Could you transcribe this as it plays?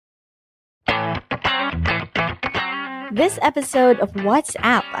This episode of What's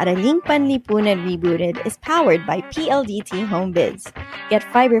Up, Araling Panlipunan Rebooted is powered by PLDT Home Biz. Get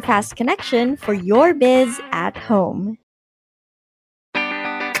fiber-fast connection for your biz at home.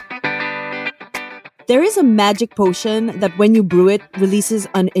 There is a magic potion that when you brew it, releases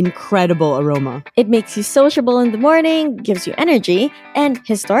an incredible aroma. It makes you sociable in the morning, gives you energy, and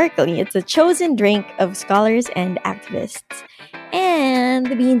historically, it's a chosen drink of scholars and activists. And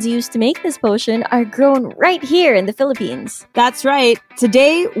the beans used to make this potion are grown right here in the Philippines. That's right.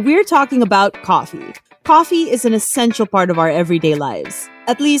 Today, we're talking about coffee. Coffee is an essential part of our everyday lives.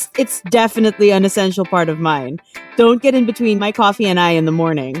 At least, it's definitely an essential part of mine. Don't get in between my coffee and I in the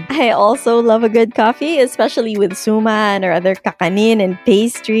morning. I also love a good coffee, especially with suman or other kakanin and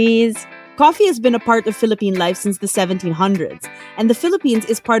pastries. Coffee has been a part of Philippine life since the 1700s, and the Philippines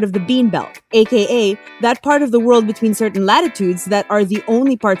is part of the Bean Belt, aka that part of the world between certain latitudes that are the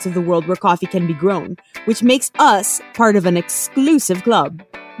only parts of the world where coffee can be grown, which makes us part of an exclusive club.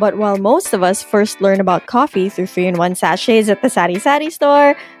 But while most of us first learn about coffee through 3-in-1 sachets at the sari-sari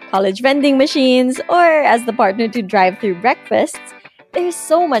store, college vending machines, or as the partner to drive-through breakfasts, there's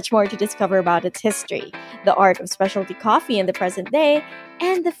so much more to discover about its history, the art of specialty coffee in the present day,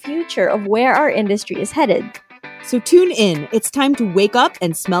 and the future of where our industry is headed. So tune in. It's time to wake up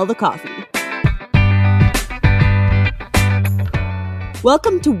and smell the coffee.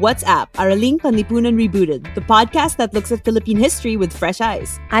 Welcome to What's Up, Araling Panlipunan Rebooted, the podcast that looks at Philippine history with fresh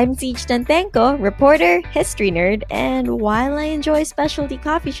eyes. I'm Siege Tantenko, reporter, history nerd, and while I enjoy specialty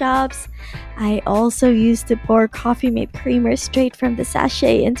coffee shops, I also used to pour Coffee Mate creamer straight from the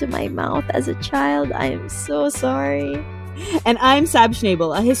sachet into my mouth as a child. I am so sorry. And I'm Sab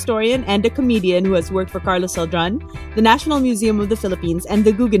Schnabel, a historian and a comedian who has worked for Carlos Celdran, the National Museum of the Philippines, and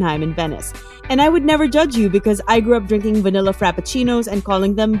the Guggenheim in Venice. And I would never judge you because I grew up drinking vanilla frappuccinos and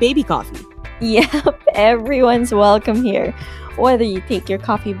calling them baby coffee. Yep, everyone's welcome here. Whether you take your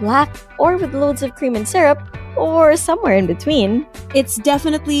coffee black or with loads of cream and syrup, or somewhere in between. It's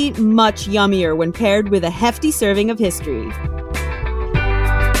definitely much yummier when paired with a hefty serving of history.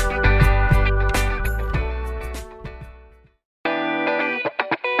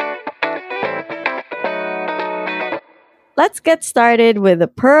 Let's get started with the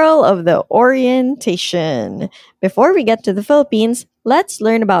Pearl of the Orientation. Before we get to the Philippines, let's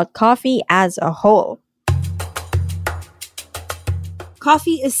learn about coffee as a whole.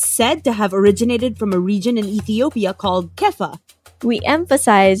 Coffee is said to have originated from a region in Ethiopia called Kefa. We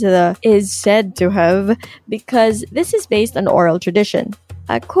emphasize the is said to have because this is based on oral tradition.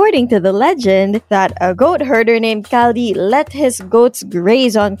 According to the legend, that a goat herder named Kaldi let his goats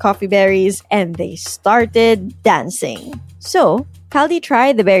graze on coffee berries and they started dancing. So, Kaldi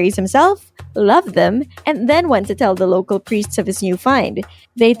tried the berries himself, loved them, and then went to tell the local priests of his new find.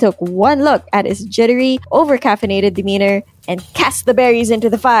 They took one look at his jittery, over-caffeinated demeanor and cast the berries into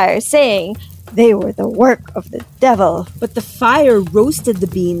the fire, saying they were the work of the devil. But the fire roasted the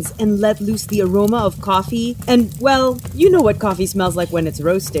beans and let loose the aroma of coffee. And, well, you know what coffee smells like when it's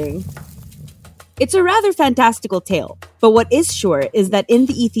roasting. It's a rather fantastical tale, but what is sure is that in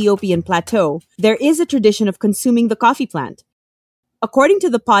the Ethiopian plateau, there is a tradition of consuming the coffee plant. According to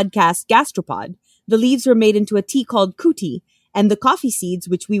the podcast Gastropod, the leaves were made into a tea called kuti, and the coffee seeds,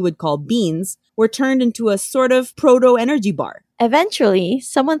 which we would call beans, were turned into a sort of proto-energy bar. Eventually,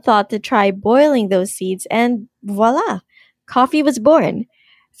 someone thought to try boiling those seeds and voila, coffee was born.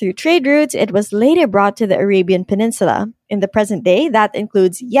 Through trade routes, it was later brought to the Arabian Peninsula. In the present day, that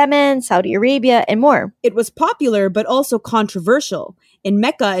includes Yemen, Saudi Arabia, and more. It was popular but also controversial. In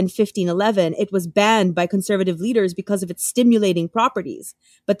Mecca in 1511, it was banned by conservative leaders because of its stimulating properties.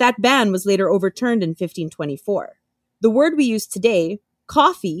 But that ban was later overturned in 1524. The word we use today,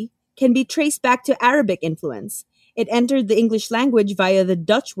 coffee, can be traced back to Arabic influence. It entered the English language via the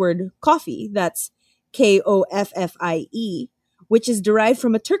Dutch word koffie, that's Koffie, which is derived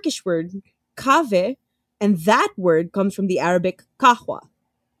from a Turkish word, kahve, and that word comes from the Arabic kahwa.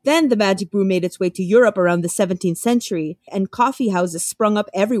 Then the magic brew made its way to Europe around the 17th century, and coffee houses sprung up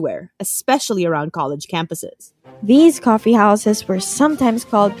everywhere, especially around college campuses. These coffee houses were sometimes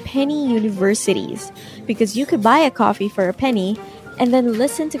called penny universities because you could buy a coffee for a penny and then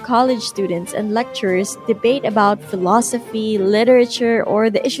listen to college students and lecturers debate about philosophy, literature, or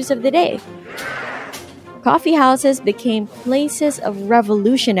the issues of the day. Coffee houses became places of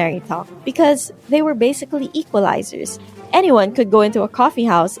revolutionary talk because they were basically equalizers. Anyone could go into a coffee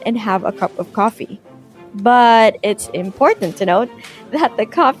house and have a cup of coffee. But it's important to note that the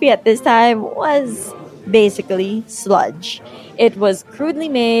coffee at this time was basically sludge. It was crudely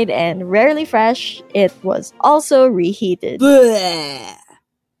made and rarely fresh. It was also reheated. Bleh.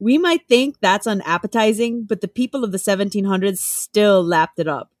 We might think that's unappetizing, but the people of the 1700s still lapped it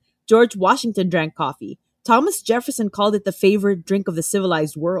up. George Washington drank coffee. Thomas Jefferson called it the favorite drink of the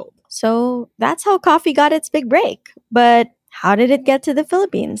civilized world. So that's how coffee got its big break. But how did it get to the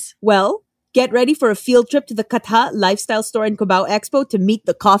Philippines? Well, get ready for a field trip to the Katha lifestyle store in Cubao Expo to meet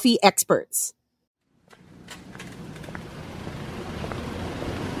the coffee experts.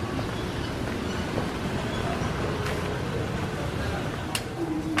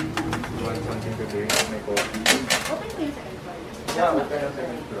 You want something to drink? My coffee. Yeah, what kind of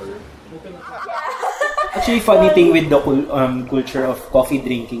second floor? Actually, funny thing with the culture of coffee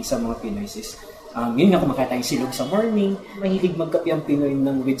drinking sa mga Pinoys is, yun nga, kumakain tayong silog sa morning. Mahilig magkape ang Pinoy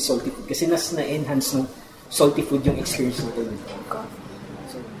ng with salty food kasi na-enhance ng salty food yung experience natin with coffee.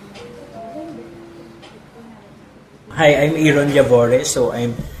 So, hi, I'm Aaron Yavore. So,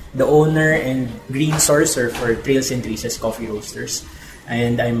 I'm the owner and green sourcer for Trails and Traces Coffee Roasters.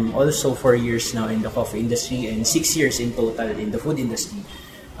 And I'm also 4 years now in the coffee industry and 6 years in total in the food industry.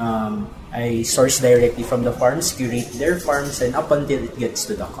 I source directly from the farms, curate their farms, and up until it gets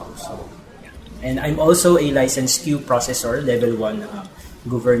to the cow. So, yeah. And I'm also a licensed Q processor, level 1,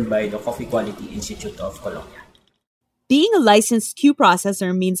 governed by the Coffee Quality Institute of Colombia. Being a licensed Q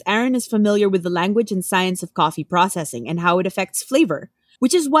processor means Aaron is familiar with the language and science of coffee processing and how it affects flavor,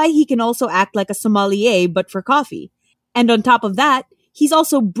 which is why he can also act like a sommelier but for coffee. And on top of that, he's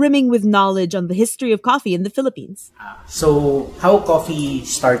also brimming with knowledge on the history of coffee in the Philippines. So, how coffee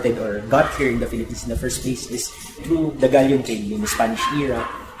started or got here in the Philippines in the first place is through the galleon trade in the Spanish era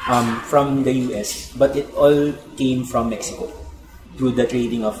from the US. But it all came from Mexico through the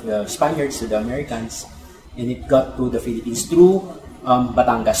trading of the Spaniards to the Americans. And it got to the Philippines through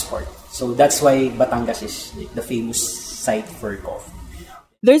Batangas port. So, that's why Batangas is the famous site for coffee.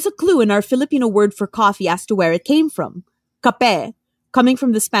 There's a clue in our Filipino word for coffee as to where it came from. Kape, coming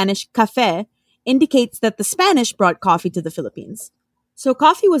from the Spanish café, indicates that the Spanish brought coffee to the Philippines. So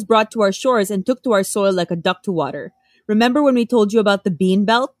coffee was brought to our shores and took to our soil like a duck to water. Remember when we told you about the bean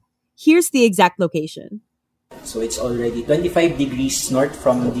belt? Here's the exact location. So it's already 25 degrees north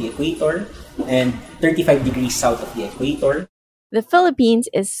from the equator and 35 degrees south of the equator. The Philippines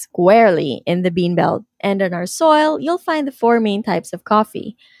is squarely in the bean belt, and on our soil, you'll find the 4 main types of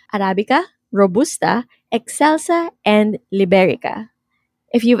coffee: Arabica, Robusta, Excelsa, and Liberica.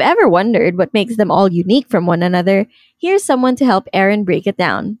 If you've ever wondered what makes them all unique from one another, here's someone to help Aaron break it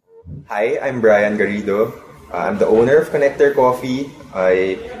down. Hi, I'm Brian Garrido. I'm the owner of Connector Coffee.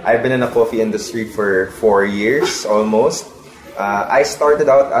 I've been in the coffee industry for 4 years almost. I started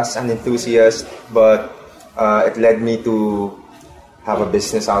out as an enthusiast, but it led me to have a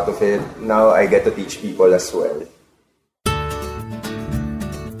business out of it. Now I get to teach people as well.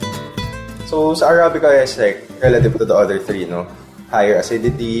 So sa Arabica is like relative to the other 3, no? Higher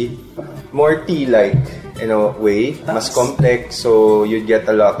acidity, more tea-like, way, mas complex, so you get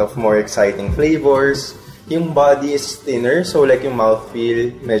a lot of more exciting flavors. Yung body is thinner, so like yung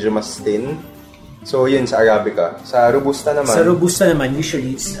mouthfeel, medyo mas thin. So yun sa Arabica. Sa Robusta naman,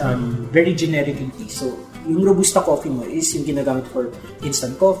 Usually it's very generic in taste. So yung Robusta coffee mo is yung ginagamit for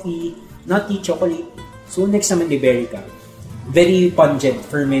instant coffee, nutty, chocolate. So next naman Liberica. Very pungent,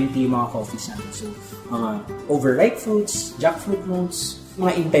 fermenty yung mga coffees namin. So mga overripe fruits, jackfruit notes,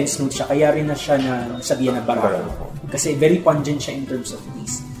 mga intense notes siya. Kaya rin na siya na sabihan na barako. Kasi very pungent siya in terms of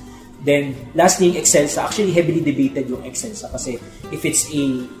taste. Then, lastly, yung Excelsa. Actually, heavily debated yung Excelsa kasi if it's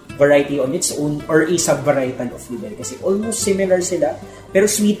a variety on its own or a sub-varietal of Liberica. Kasi almost similar sila, pero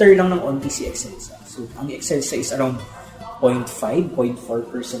sweeter lang ng onti si Excelsa. So, ang Excelsa is around 0.5,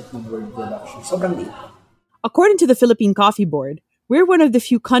 0.4% ng world production. Sobrang liit. According to the Philippine Coffee Board, we're one of the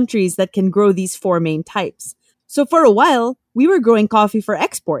few countries that can grow these 4 main types. So for a while, we were growing coffee for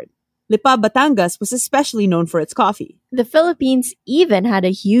export. Lipa, Batangas was especially known for its coffee. The Philippines even had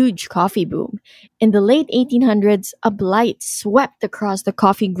a huge coffee boom. In the late 1800s, a blight swept across the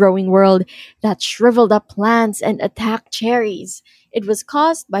coffee-growing world that shriveled up plants and attacked cherries. It was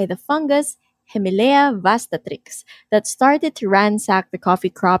caused by the fungus Hemilea vastatrix that started to ransack the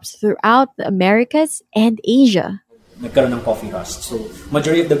coffee crops throughout the Americas and Asia. Nagkaroon ng coffee rust. So,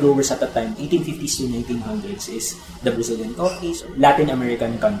 majority of the growers at the time, 1850s to 1900s, is the Brazilian coffees, Latin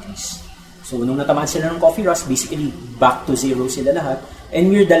American countries. So, nung natamaan sila ng coffee rust, basically, back to zero sila lahat. And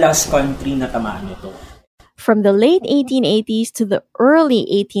we're the last country na tamaan nito. From the late 1880s to the early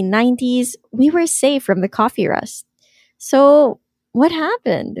 1890s, we were safe from the coffee rust. So, what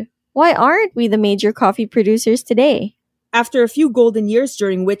happened? Why aren't we the major coffee producers today? After a few golden years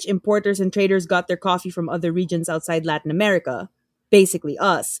during which importers and traders got their coffee from other regions outside Latin America, basically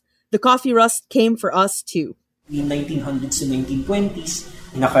us, the coffee rust came for us too. In 1900s to 1920s,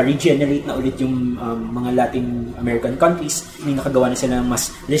 naka-regenerate na ulit yung mga Latin American countries. May nakagawa na sila ng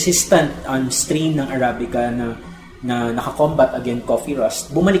mas resistant strain ng Arabica na naka-combat against coffee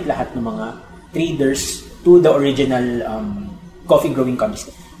rust. Bumalik lahat ng mga traders to the original coffee growing countries.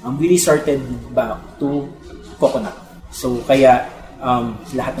 We resorted back to coconut. So kaya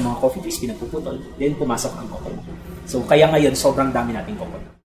lahat ng mga coffee trees pinagpuputol, then pumasok ang coconut. So kaya ngayon sobrang dami nating coconut.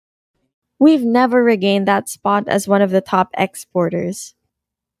 We've never regained that spot as one of the top exporters.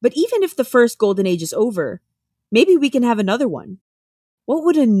 But even if the first golden age is over, maybe we can have another one. What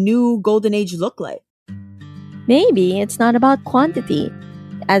would a new golden age look like? Maybe it's not about quantity,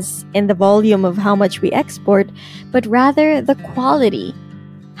 as in the volume of how much we export, but rather the quality.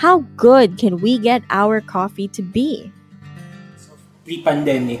 How good can we get our coffee to be?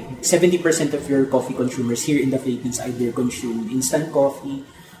 Pre-pandemic, 70% of your coffee consumers here in the Philippines either consume instant coffee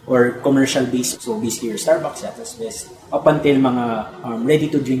or commercial-based, so basically your Starbucks, Atas Best, up until mga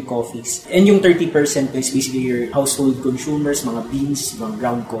ready-to-drink coffees. And yung 30% is basically your household consumers, mga beans, mga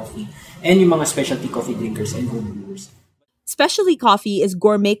ground coffee, and yung mga specialty coffee drinkers and home brewers. Specialty coffee is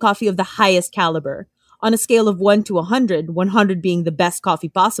gourmet coffee of the highest caliber. On a scale of 1 to 100, 100 being the best coffee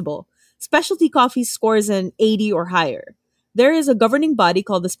possible, specialty coffee scores an 80 or higher. There is a governing body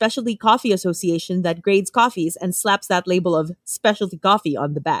called the Specialty Coffee Association that grades coffees and slaps that label of specialty coffee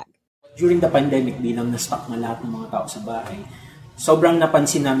on the bag. During the pandemic, bilang na-stock na lahat ng mga tao sa bahay, sobrang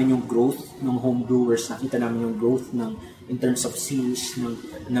napansin namin yung growth ng home brewers. Nakita namin yung growth in terms of sales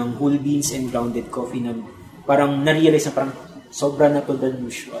ng whole beans and grounded coffee na parang na-realize na parang sobra na to than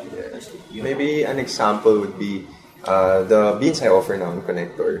usual. Maybe an example would be the beans I offer now in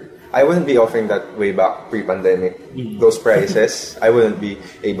Connector. I wouldn't be offering that way back pre-pandemic. Those prices, I wouldn't be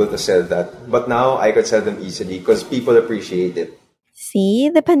able to sell that. But now, I could sell them easily because people appreciate it. See,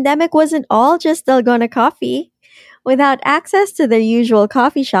 the pandemic wasn't all just Dalgona coffee. Without access to their usual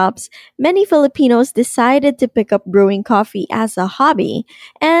coffee shops, many Filipinos decided to pick up brewing coffee as a hobby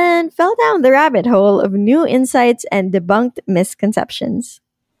and fell down the rabbit hole of new insights and debunked misconceptions.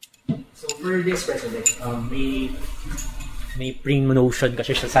 So for this espresso, may pre-notion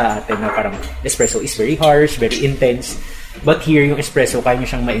kasi siya sa atin na parang espresso is very harsh, very intense. But here, yung espresso, kaya nyo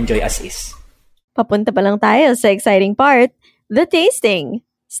siyang ma-enjoy as is. Papunta pa lang tayo sa exciting part, the tasting.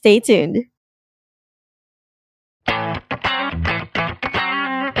 Stay tuned.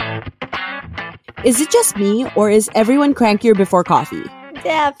 Is it just me, or is everyone crankier before coffee?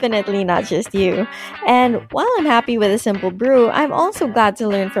 Definitely not just you. And while I'm happy with a simple brew, I'm also glad to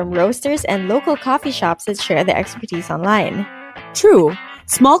learn from roasters and local coffee shops that share their expertise online. True.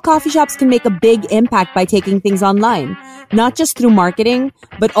 Small coffee shops can make a big impact by taking things online, not just through marketing,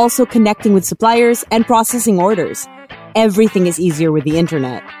 but also connecting with suppliers and processing orders. Everything is easier with the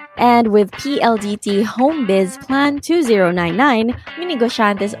internet. And with PLDT Home Biz Plan 2099,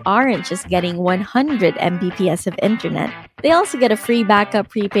 Minegosyantes aren't just getting 100 Mbps of internet. They also get a free backup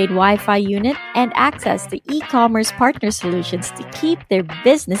prepaid Wi-Fi unit and access to e-commerce partner solutions to keep their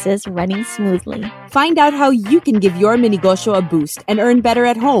businesses running smoothly. Find out how you can give your minigosyo a boost and earn better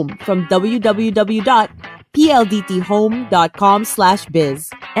at home from www.pldthome.com/biz.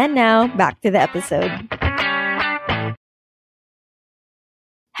 And now, back to the episode.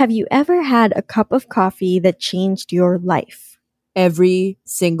 Have you ever had a cup of coffee that changed your life? Every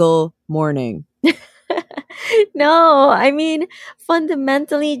single morning. No, I mean,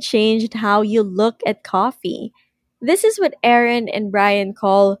 fundamentally changed how you look at coffee. This is what Aaron and Brian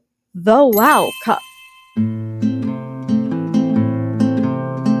call the wow cup.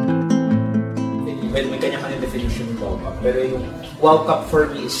 Well, may kanya-kanya definition ng wow cup. Pero yung wow cup for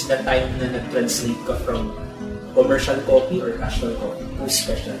me is the time na nag-translate ka from commercial coffee or casual coffee to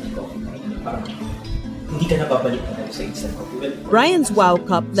specialty coffee. Parang hindi ka nababalik na sa instant coffee. Well, Brian's wow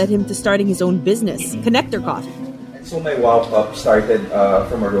cup led him to starting his own business, Connector Coffee. So my wow cup started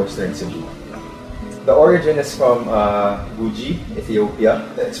from a roaster in Cebu. The origin is from Buji, Ethiopia.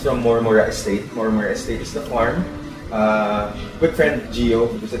 It's from Mormora Estate. Mormora Estate is the farm. Good friend Gio,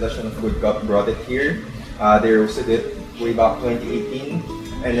 Visitation of Good Cup, brought it here. They roasted it way back 2018,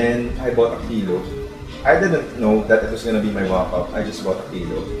 and then I bought a kilo. I didn't know that it was gonna be my wow cup. I just bought a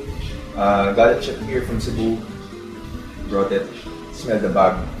kilo. Got it shipped here from Cebu. Brought it. Smelled the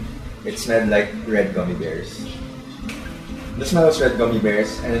bag. It smelled like red gummy bears. The smell was red gummy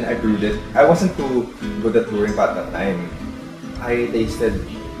bears, and then I brewed it. I wasn't too good at brewing at that time. I tasted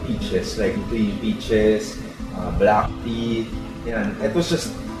peaches, like green peaches, black tea. Yeah, it was just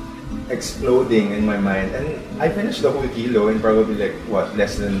exploding in my mind. And I finished the whole kilo in probably like,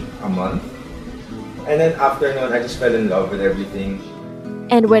 less than a month. And then after that, I just fell in love with everything.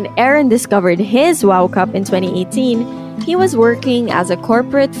 And when Aaron discovered his wow cup in 2018, He was working as a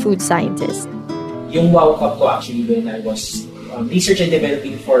corporate food scientist. Yung wow cup ko actually when I was research and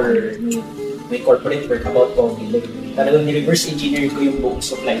developing for my corporate work about coffee. Like, talagang ni-reverse engineer ko yung buong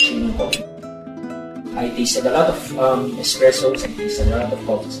supply chain ng coffee. I tasted a lot of espressos, I tasted a lot of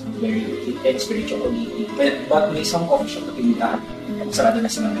coffees. Very intense, very chocolatey. But may isang coffee shop na pinuntahan. Sarado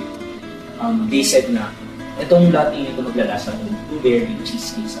na sila ngayon. They said na, itong latte nito maglalasa ng blueberry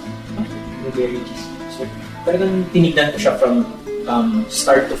cheesecake. Blueberry cheesecake. So, talagang tinignan ko siya from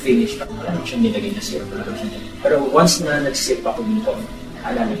start to finish. Wala naman siyang nilagay na syrup. Pero once na nagsisip ako dito,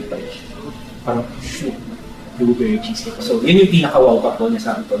 alala ko pala siya. Parang, shoot, blueberry cheesecake. So, yun yung pinaka-wow ka po na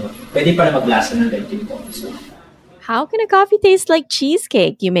sabi ko. Pwede pala maglasa ng ganito yung coffee. So, How can a coffee taste like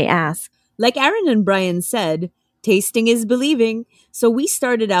cheesecake, you may ask? Like Aaron and Brian said, tasting is believing. So we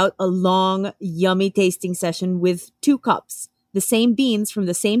started out a long, yummy tasting session with 2 cups, the same beans from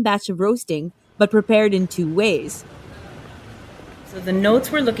the same batch of roasting, but prepared in 2 ways. So the notes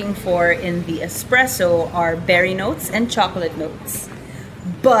we're looking for in the espresso are berry notes and chocolate notes.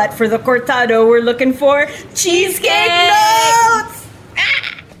 But for the cortado, we're looking for cheesecake notes!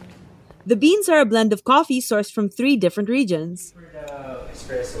 The beans are a blend of coffee sourced from 3 different regions. for the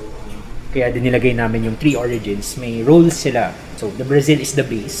espresso, kaya din nilagay namin yung 3 origins. May rolls sila. So, the Brazil is the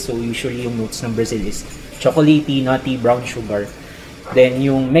base. So, usually yung notes ng Brazil is chocolatey, nutty, brown sugar. Then,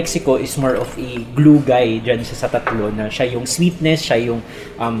 yung Mexico is more of a glue guy dyan sa tatlo na siya yung sweetness, siya yung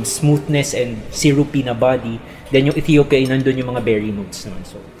smoothness and syrupy na body. Then, yung Ethiopia, nandun yung mga berry notes naman.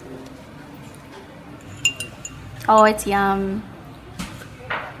 So, Oh, it's yum.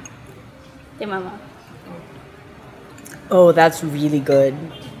 Di mama. Oh, that's really good.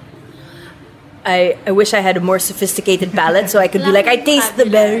 I wish I had a more sophisticated palate so I could be like, I taste the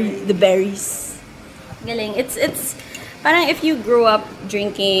berries. Galing. It's parang if you grew up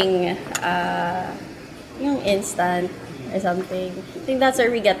drinking yung instant or something. I think that's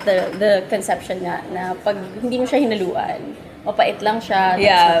where we get the conception na pag hindi mo siya hinaluan, mapait lang siya.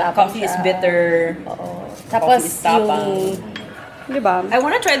 Yeah, tapos coffee is siya. bitter. Oo. Tapos Coffee is tapang. di ba? I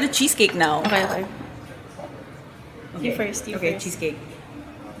want to try the cheesecake now. Okay. You first. Okay, cheesecake.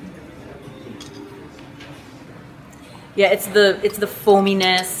 Yeah, it's the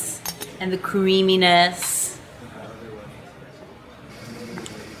foaminess and the creaminess.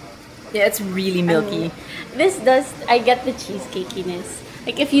 Yeah, it's really milky. I get the cheesecakiness.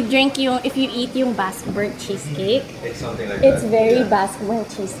 Like if you eat yung Basque burnt cheesecake, It's something like it's that. very Basque burnt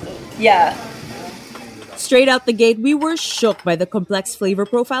cheesecake. Yeah. Straight out the gate, we were shook by the complex flavor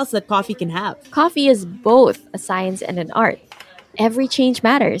profiles that coffee can have. Coffee is both a science and an art. Every change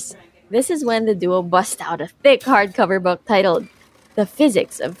matters. This is when the duo bust out a thick hardcover book titled The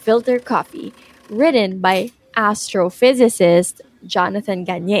Physics of Filter Coffee, written by astrophysicist Jonathan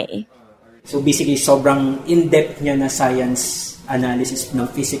Gagné. So basically, sobrang in-depth niya na science analysis ng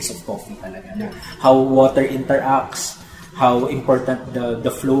physics of coffee talaga. Na how water interacts, how important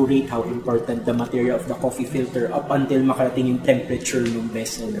the flow rate, how important the material of the coffee filter up until makarating yung temperature ng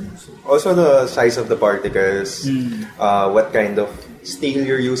vessel. Also the size of the particles, what kind of steel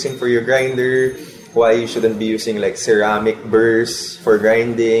you're using for your grinder, why you shouldn't be using like ceramic burrs for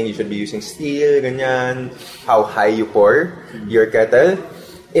grinding, you should be using steel, ganyan, how high you pour your kettle.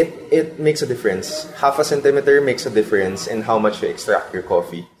 It makes a difference. Half a centimeter makes a difference in how much you extract your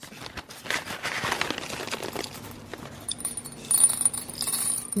coffee.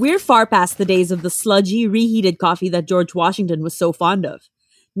 We're far past the days of the sludgy, reheated coffee that George Washington was so fond of.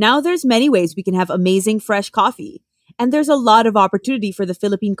 Now there's many ways we can have amazing fresh coffee. And there's a lot of opportunity for the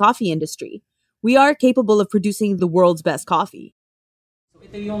Philippine coffee industry. We are capable of producing the world's best coffee. So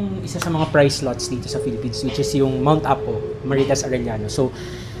ito yung isa sa mga price lots dito sa Philippines, which is yung Mount Apo, Maritas Arellano. So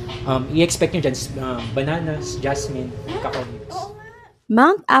i-expect nyo dyan bananas, jasmine, cacao nibs.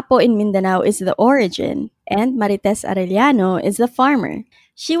 Mount Apo in Mindanao is the origin, and Marites Arellano is the farmer.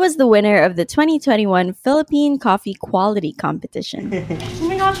 She was the winner of the 2021 Philippine Coffee Quality Competition. Oh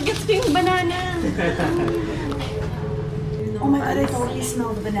my gosh, gets ko yung banana! Oh my god, I totally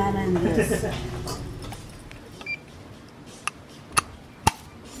smell the banana in this.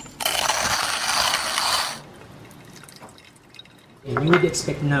 And you would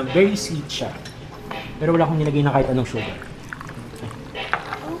expect na very sweet siya. Pero wala akong nilagay na kahit anong sugar.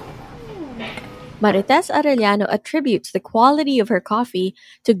 Marites Arellano attributes the quality of her coffee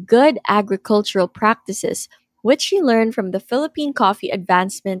to good agricultural practices, which she learned from the Philippine Coffee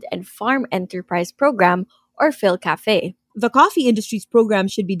Advancement and Farm Enterprise Program, or PhilCafe. The coffee industry's program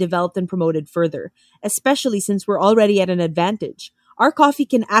should be developed and promoted further, especially since we're already at an advantage. Our coffee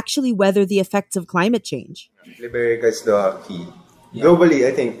can actually weather the effects of climate change. Liberica is the key. Globally,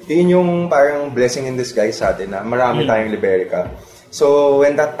 I think, yun yung parang blessing in disguise sa atin na marami tayong Liberica. So,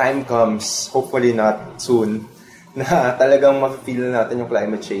 when that time comes, hopefully not soon, na talagang ma-feel natin yung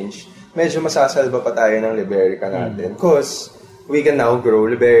climate change, medyo masasalba pa tayo ng Liberica natin. Because we can now grow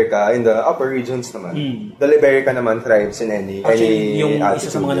Liberica in the upper regions naman. The Liberica naman thrives in any Actually, yung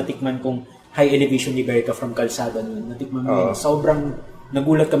altitude. isa sa mga natikman kong high elevation Liberica from Calzada noon, natikman mo yun. Sobrang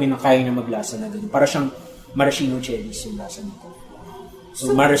nagulat kami na kaya na maglasa na ganun. Para siyang maraschino cherries yung lasa nito.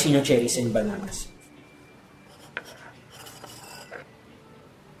 So, maraschino cherries and bananas.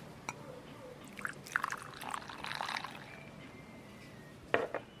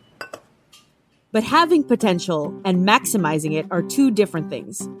 But having potential and maximizing it are two different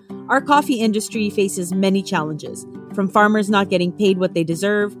things. Our coffee industry faces many challenges, from farmers not getting paid what they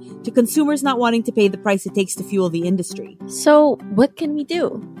deserve to consumers not wanting to pay the price it takes to fuel the industry. So, what can we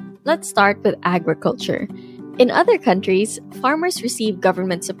do? Let's start with agriculture. In other countries, farmers receive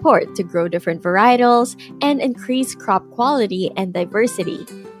government support to grow different varietals and increase crop quality and diversity.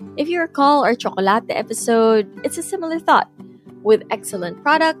 If you recall our chocolate episode, it's a similar thought. With excellent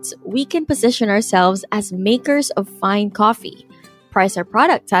products, we can position ourselves as makers of fine coffee, price our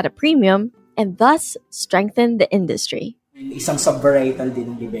products at a premium, and thus strengthen the industry. Isang sub-varietal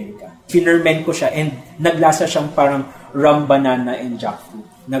din ng Liberica. Finerment ko siya and naglasa siyang parang rum, banana, and jackfruit.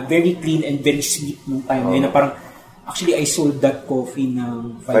 Na very clean and very sweet nung time ngayon na parang actually I sold that coffee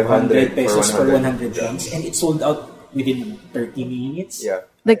ng 500 pesos for 100 grams and it sold out within 30 minutes. Yeah.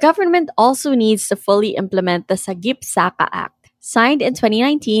 The government also needs to fully implement the Sagip-Saka Act, signed in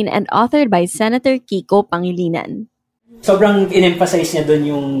 2019 and authored by Senator Kiko Pangilinan. Sobrang in-emphasize niya doon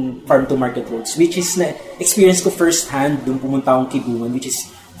yung farm-to-market roads, which is na experience ko first-hand doon pumunta akong Kibungan, which is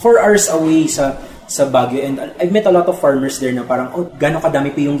 4 hours away sa Baguio. And I've met a lot of farmers there na parang, oh, gano'ng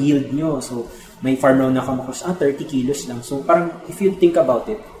kadami pa yung yield nyo. So, may farmer na kamakos, 30 kilos lang. So, parang, if you think about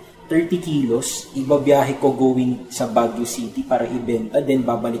it, 30 kilos, ibabiyahe ko going sa Baguio City para ibenta, then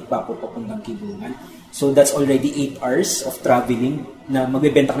babalik pa ako papuntang Kibungan. So, that's already 8 hours of traveling na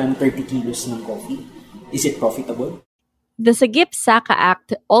magbebenta ka na ng 30 kilos ng coffee. Is it profitable? The Sagip-Saka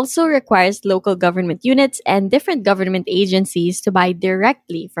Act also requires local government units and different government agencies to buy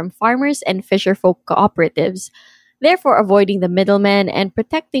directly from farmers and fisherfolk cooperatives, therefore avoiding the middlemen and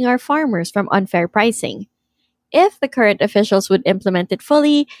protecting our farmers from unfair pricing. If the current officials would implement it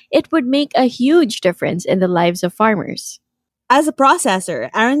fully, it would make a huge difference in the lives of farmers. As a processor,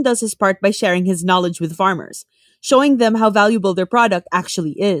 Aaron does his part by sharing his knowledge with farmers, showing them how valuable their product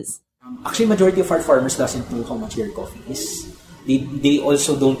actually is. Actually, majority of our farmers doesn't know how much their coffee is. They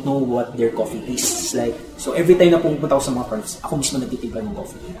also don't know what their coffee tastes like. So every time na pumunta ako sa mga farms, ako mismo nagtitimpla ng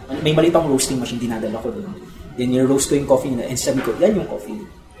coffee. May maliit akong roasting machine, dinadala ko doon. Then i-roast ko yung coffee nila and sabi ko, yan yung coffee.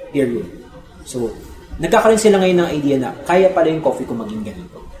 Period. So, nagkakaroon sila ngayon ng idea na kaya pala yung coffee ko maging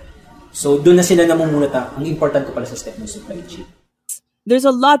ganito. So, doon na sila namumulata. Ang important ko pala sa step ng supply chain. There's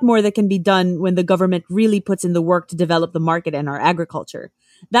a lot more that can be done when the government really puts in the work to develop the market and our agriculture.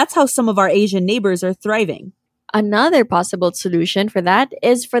 That's how some of our Asian neighbors are thriving. Another possible solution for that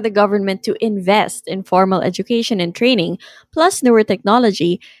is for the government to invest in formal education and training, plus newer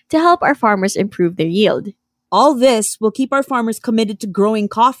technology, to help our farmers improve their yield. All this will keep our farmers committed to growing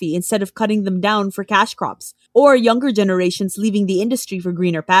coffee instead of cutting them down for cash crops, or younger generations leaving the industry for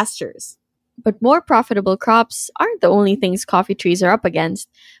greener pastures. But more profitable crops aren't the only things coffee trees are up against,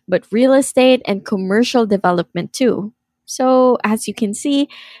 but real estate and commercial development too. So, as you can see,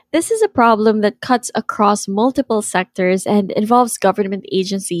 this is a problem that cuts across multiple sectors and involves government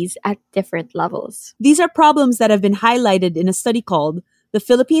agencies at different levels. These are problems that have been highlighted in a study called The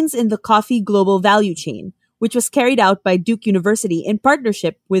Philippines in the Coffee Global Value Chain, which was carried out by Duke University in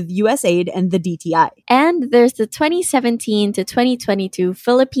partnership with USAID and the DTI. And there's the 2017 to 2022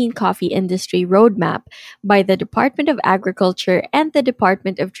 Philippine Coffee Industry Roadmap by the Department of Agriculture and the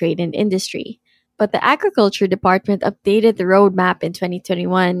Department of Trade and Industry. But the Agriculture Department updated the roadmap in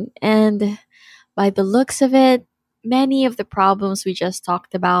 2021, and by the looks of it, many of the problems we just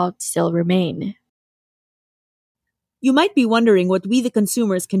talked about still remain. You might be wondering what we, the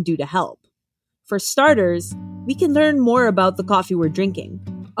consumers, can do to help. For starters, we can learn more about the coffee we're drinking.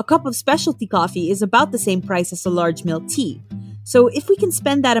 A cup of specialty coffee is about the same price as a large milk tea. So if we can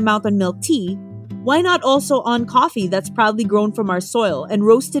spend that amount on milk tea, why not also on coffee that's proudly grown from our soil and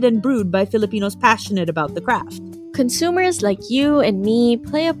roasted and brewed by Filipinos passionate about the craft? Consumers like you and me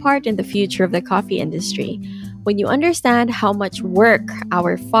play a part in the future of the coffee industry. When you understand how much work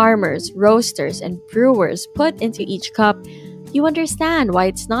our farmers, roasters, and brewers put into each cup, you understand why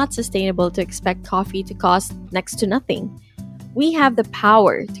it's not sustainable to expect coffee to cost next to nothing. We have the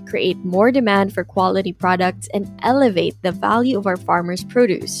power to create more demand for quality products and elevate the value of our farmers'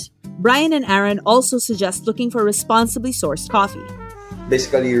 produce. Brian and Aaron also suggest looking for responsibly sourced coffee.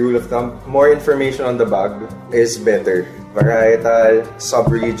 Basically, rule of thumb, more information on the bag is better. Varietal,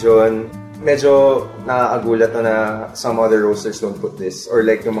 sub-region, medyo nakakagulat na some other roasters don't put this. Or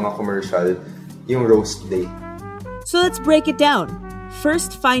like yung mga commercial, yung roast date. So let's break it down.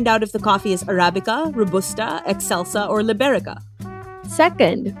 First, find out if the coffee is Arabica, Robusta, Excelsa, or Liberica.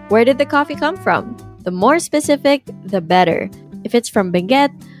 Second, where did the coffee come from? The more specific, the better. If it's from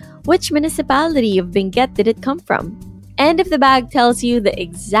Benguet, which municipality of Benguet did it come from? And if the bag tells you the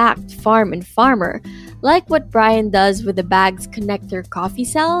exact farm and farmer, like what Brian does with the bag's connector coffee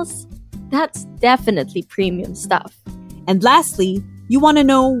cells, that's definitely premium stuff. And lastly, you want to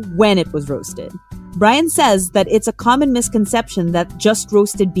know when it was roasted. Brian says that it's a common misconception that just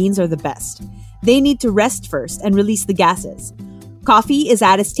roasted beans are the best. They need to rest first and release the gases. Coffee is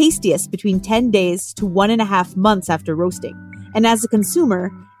at its tastiest between 10 days to 1.5 months after roasting. And as a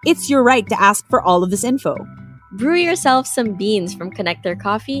consumer, it's your right to ask for all of this info. Brew yourself some beans from Connector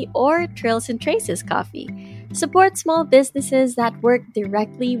Coffee or Trails and Traces Coffee. Support small businesses that work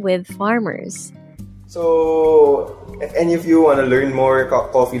directly with farmers. So, if any of you want to learn more,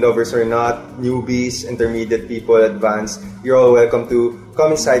 coffee lovers or not, newbies, intermediate people, advanced, you're all welcome to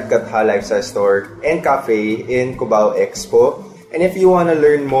come inside Katha Lifestyle Store and Cafe in Cubao Expo. And if you want to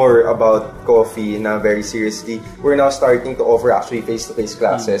learn more about coffee very seriously, we're now starting to offer actually face-to-face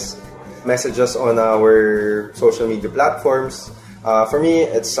classes. Message us on our social media platforms. For me,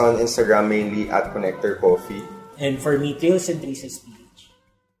 it's on Instagram mainly at Connector Coffee. And for me, Trails and Traces PH.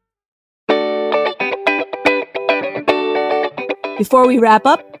 Before we wrap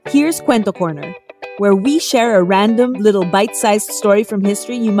up, here's Cuento Corner, where we share a random little bite-sized story from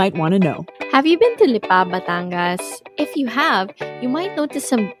history you might want to know. Have you been to Lipa, Batangas? If you have, you might notice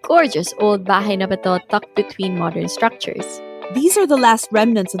some gorgeous old bahay na bato tucked between modern structures. These are the last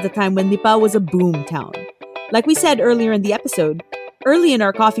remnants of the time when Lipa was a boom town. Like we said earlier in the episode, early in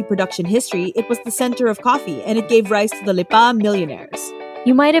our coffee production history, it was the center of coffee and it gave rise to the Lipa millionaires.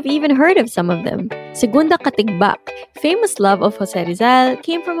 You might have even heard of some of them. Segunda Katigbak, famous love of Jose Rizal,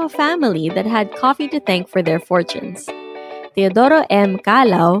 came from a family that had coffee to thank for their fortunes. Teodoro M.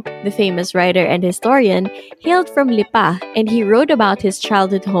 Calao, the famous writer and historian, hailed from Lipa, and he wrote about his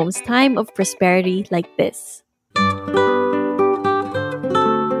childhood home's time of prosperity like this.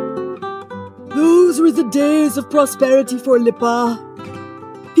 Those were the days of prosperity for Lipa.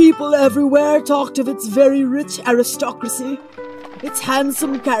 People everywhere talked of its very rich aristocracy, its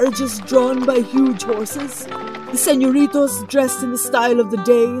handsome carriages drawn by huge horses, the señoritos dressed in the style of the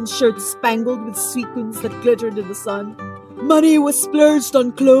day in shirts spangled with sequins that glittered in the sun. Money was splurged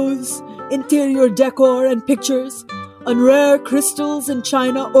on clothes, interior decor and pictures, on rare crystals and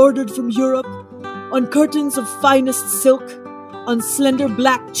china ordered from Europe, on curtains of finest silk, on slender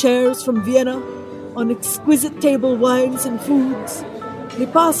black chairs from Vienna, on exquisite table wines and foods.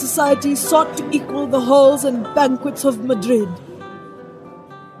 Lipa society sought to equal the halls and banquets of Madrid.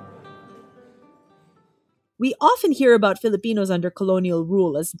 We often hear about Filipinos under colonial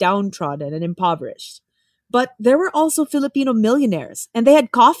rule as downtrodden and impoverished. But there were also Filipino millionaires, and they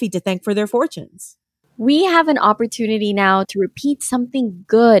had coffee to thank for their fortunes. We have an opportunity now to repeat something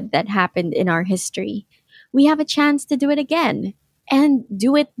good that happened in our history. We have a chance to do it again, and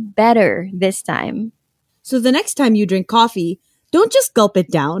do it better this time. So the next time you drink coffee, don't just gulp it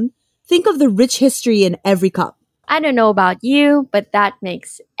down. Think of the rich history in every cup. I don't know about you, but that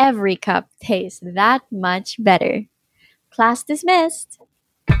makes every cup taste that much better. Class dismissed.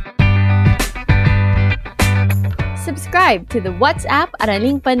 Subscribe to the WhatsApp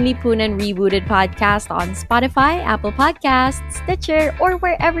Araling Panlipunan Rebooted podcast on Spotify, Apple Podcasts, Stitcher, or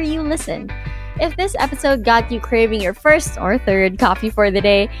wherever you listen. If this episode got you craving your first or third coffee for the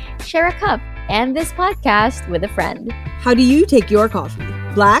day, share a cup and this podcast with a friend. How do you take your coffee?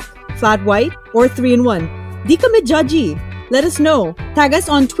 Black, flat white, or 3-in-1? Di kami judgy. Let us know. Tag us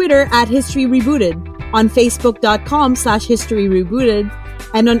on Twitter at History Rebooted, on Facebook.com/History Rebooted,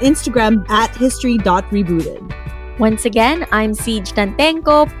 and on Instagram at History.Rebooted. Once again, I'm Siege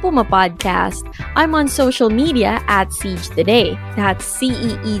Tantenko, Puma Podcast. I'm on social media at Siege the Day. That's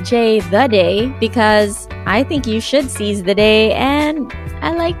CEEJ the Day, because I think you should seize the day and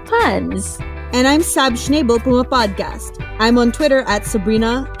I like puns. And I'm Sab Schnabel, Puma Podcast. I'm on Twitter at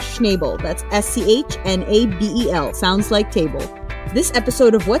Sabrina Schnabel. That's SCHNABEL. Sounds like table. This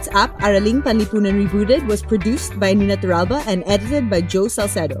episode of What's Up, Araling Panlipunan Rebooted was produced by Nina Turalba and edited by Joe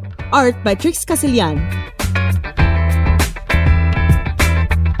Salcedo. Art by Trix Casilian.